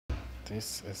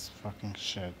This is fucking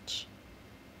shit.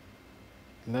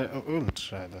 We'll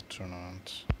try the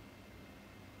tournament.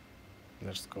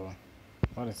 Let's go.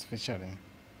 What is featuring?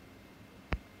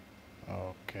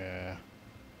 Okay.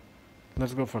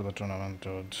 Let's go for the tournament,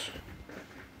 dude.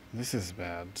 This is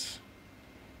bad.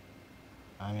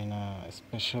 I mean,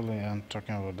 especially I'm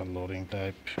talking about the loading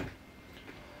type.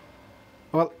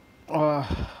 Well,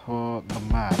 the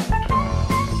map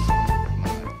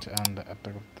and the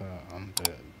attack of the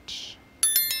undead.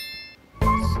 So,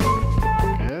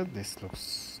 okay, this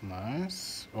looks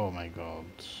nice. Oh my god.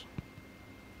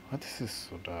 Why this is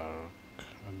so dark?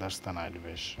 That's the night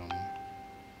vision.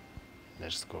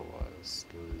 Let's go, boys.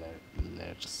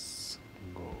 Let's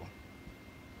go.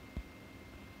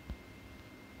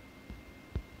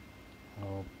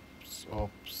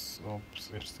 Oops,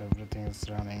 everything is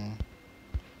running.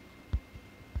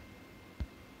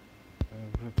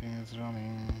 Everything is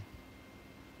running.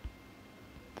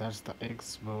 That's the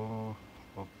expo.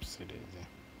 Oopsie daisy.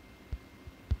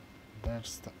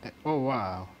 That's the. Oh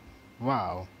wow.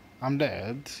 Wow. I'm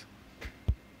dead.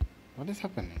 What is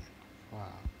happening?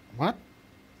 Wow. What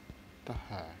the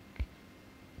heck?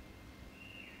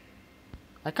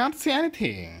 I can't see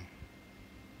anything.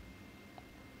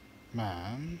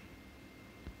 Man.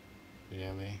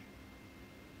 Really?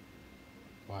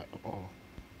 Why? Oh,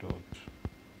 dude.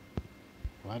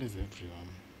 Where is everyone?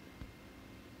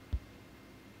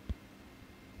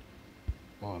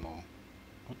 Oh no.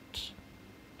 What?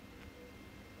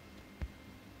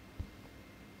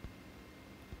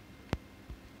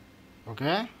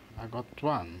 Okay, I got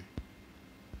one.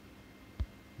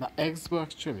 The eggs were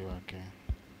actually working.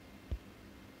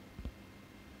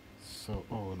 So,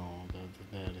 oh no,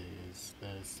 there is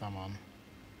someone.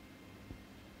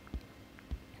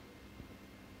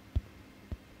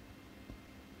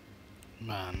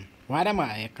 Man, where am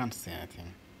I? I can't see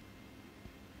anything.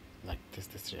 Like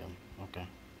this real. Okay.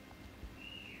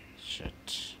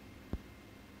 Shit.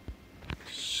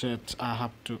 I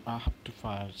have to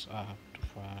fire.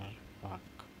 Fuck.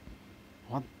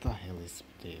 What the hell is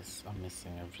this? I'm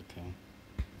missing everything.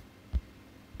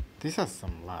 This has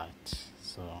some light,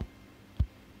 so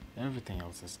everything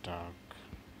else is dark.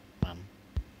 Man.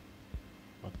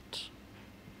 But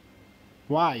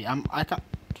why?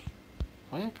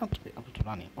 Why I can't be able to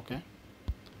run it? Okay.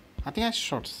 I think I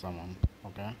shot someone.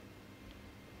 Okay.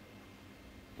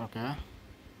 Okay.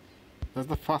 That's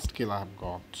the first kill I've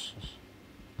got.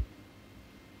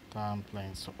 I'm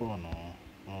playing so. Oh no.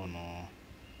 Oh no.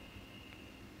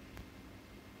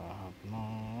 I have no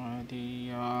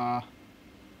idea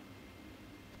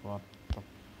what the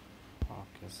fuck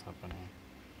is happening.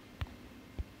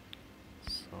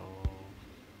 So.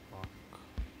 Fuck.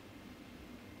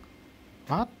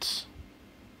 What?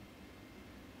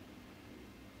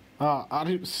 Oh, are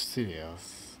you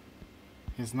serious?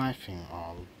 He's knifing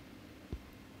all.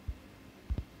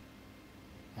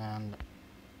 And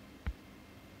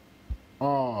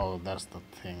oh, that's the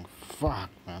thing. Fuck,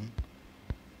 man.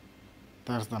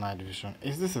 That's the night vision.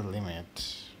 Is this a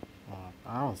limit?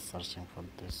 I was searching for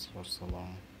this for so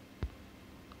long.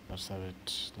 Let's have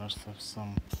it. Let's have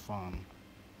some fun.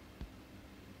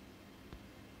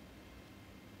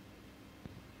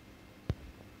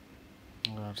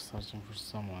 We're searching for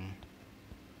someone.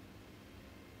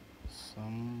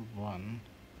 Someone.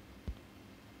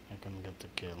 I can get the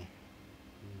kill.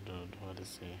 Dude, what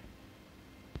is he?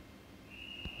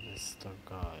 What is the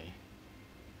guy?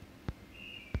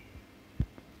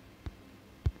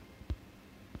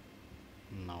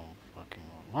 No fucking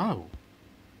wow.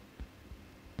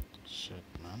 Shit,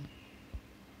 man.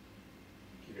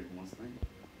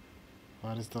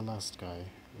 Where is the last guy?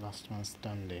 Last man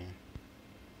standing.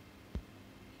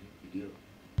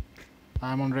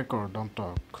 I'm on record, don't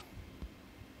talk.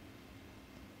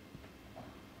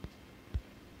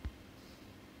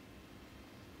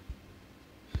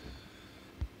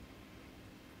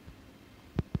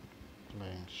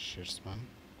 Playing shits, man.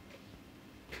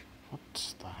 What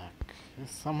the heck? He's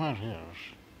somewhere here.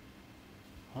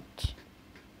 What the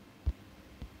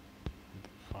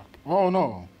fuck? Oh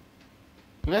no!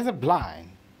 You guys are blind.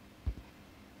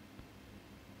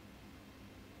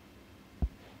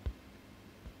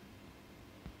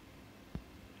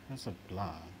 You guys are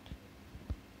blind.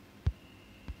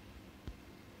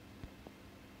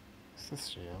 Is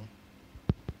this real?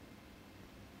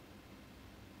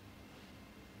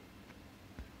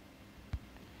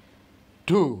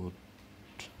 Dude!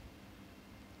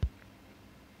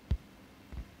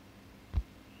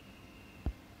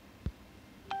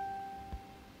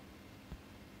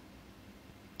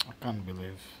 I can't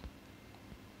believe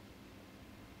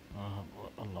I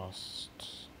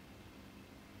lost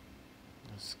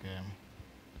This game.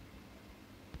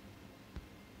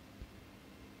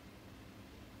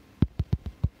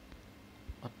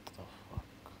 What the fuck?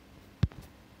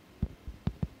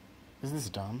 Is this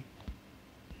done?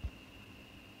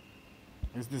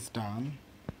 Is this done?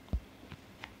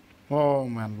 Oh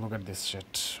man, look at this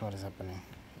shit. What is happening?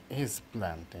 He's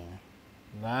planting.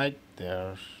 Right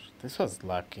there. This was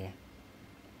lucky.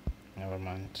 Never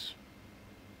mind.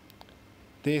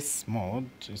 This mode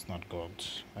is not good.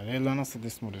 I really honestly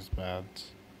this mode is bad.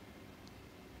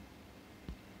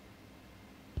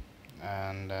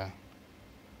 And how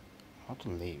to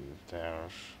leave there?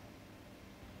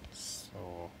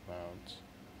 So bad.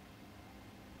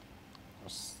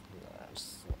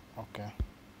 Okay.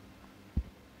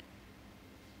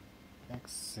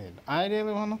 Exit. I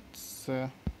really want the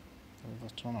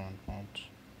tournament mode.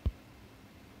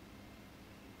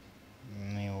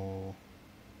 New.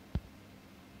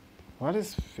 What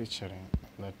is featuring?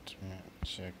 Let me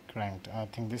check. Ranked. I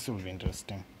think this will be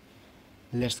interesting.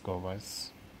 Let's go,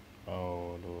 guys.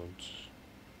 Oh, dude.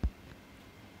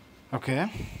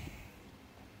 Okay.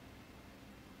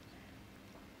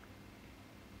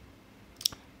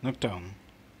 Nocturne.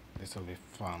 This will be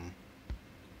fun.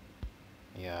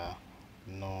 Yeah.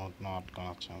 No, not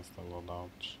gonna change the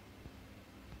loadout.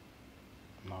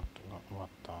 Not what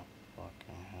the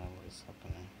fucking hell is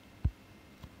happening?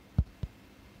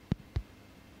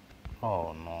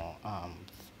 Oh no, I'm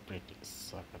pretty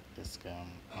suck at this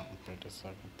game.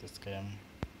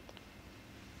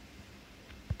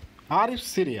 Are you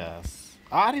serious?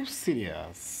 Are you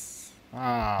serious?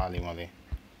 Ah, Limoli.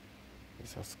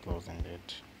 This is closing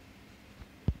it.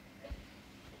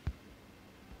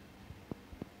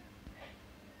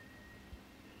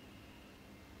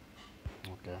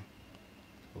 Okay.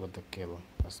 With the kill.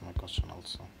 That's my question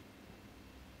also.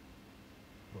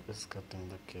 Who is getting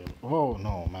the kill? Oh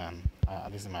no, man.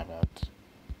 This is my bad.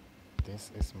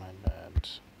 This is my bad.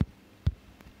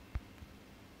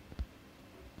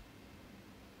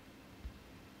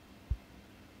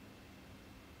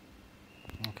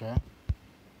 Okay.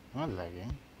 Am I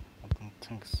lagging? I don't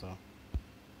think so.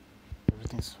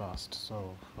 Everything's fast.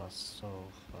 So fast. So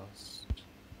fast.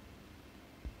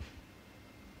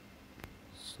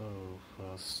 So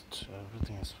fast.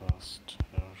 Everything is fast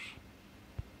here.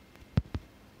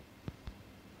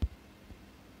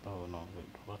 Oh no, wait,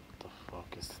 what the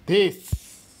fuck is this?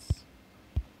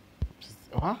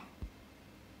 What?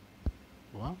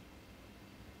 What?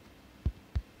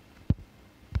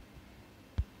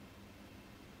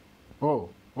 Whoa,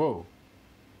 whoa.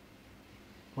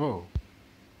 Whoa.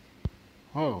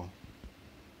 Whoa.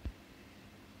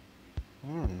 I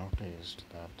never noticed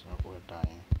that we're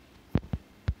dying.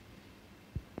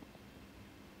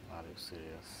 Are you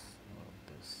serious about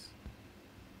this?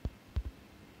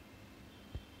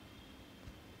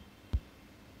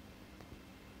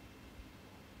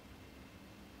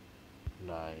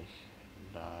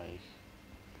 Die.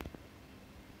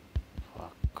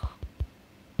 Fuck.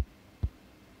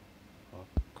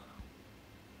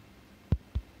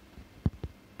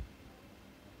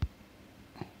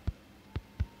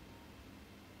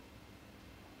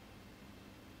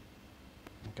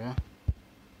 Okay,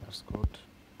 that's good.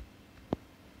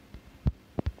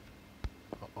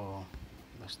 Uh-oh,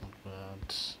 that's not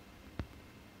bad.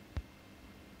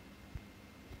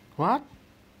 What?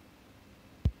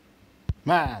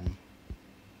 Man,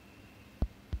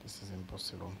 this is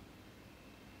impossible.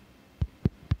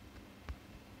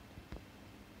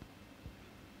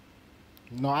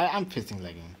 No, I'm facing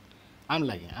lagging. I'm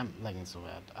lagging so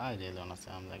bad. I really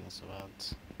honestly, I'm lagging so bad.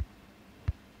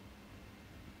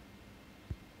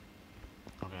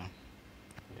 Okay,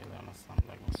 really honestly, I'm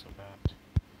lagging so bad.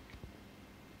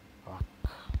 Fuck.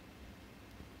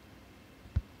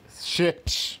 This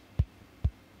shit.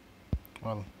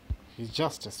 Well, he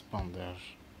just spawned there.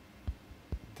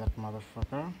 That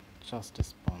motherfucker just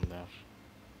spawned there.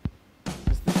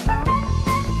 Is this now?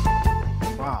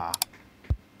 Wow.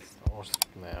 It's the worst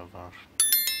play ever.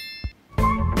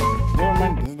 Never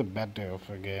mind, this is the bad day of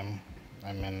a game.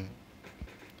 I mean,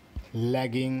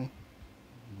 lagging.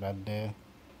 Bad day.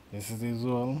 This is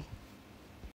usual.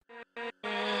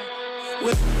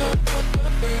 With